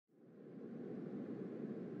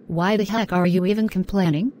Why the heck are you even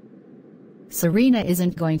complaining? Serena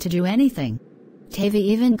isn't going to do anything. Tavi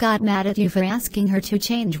even got mad at you for asking her to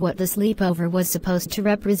change what the sleepover was supposed to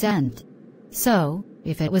represent. So,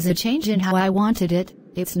 if it was a change in how I wanted it,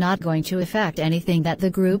 it's not going to affect anything that the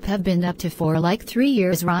group have been up to for like 3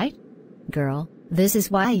 years, right? Girl, this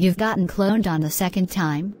is why you've gotten cloned on the second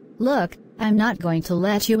time. Look, I'm not going to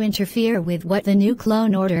let you interfere with what the new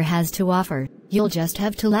clone order has to offer. You'll just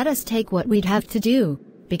have to let us take what we'd have to do.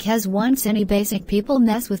 Because once any basic people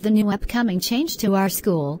mess with the new upcoming change to our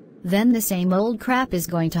school, then the same old crap is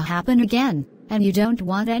going to happen again, and you don't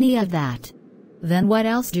want any of that. Then what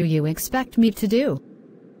else do you expect me to do?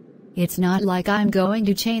 It's not like I'm going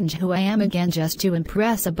to change who I am again just to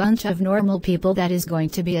impress a bunch of normal people that is going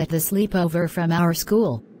to be at the sleepover from our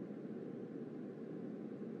school.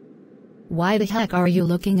 Why the heck are you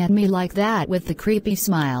looking at me like that with the creepy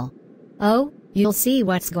smile? Oh, you'll see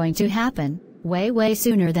what's going to happen, way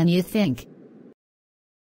sooner than you think.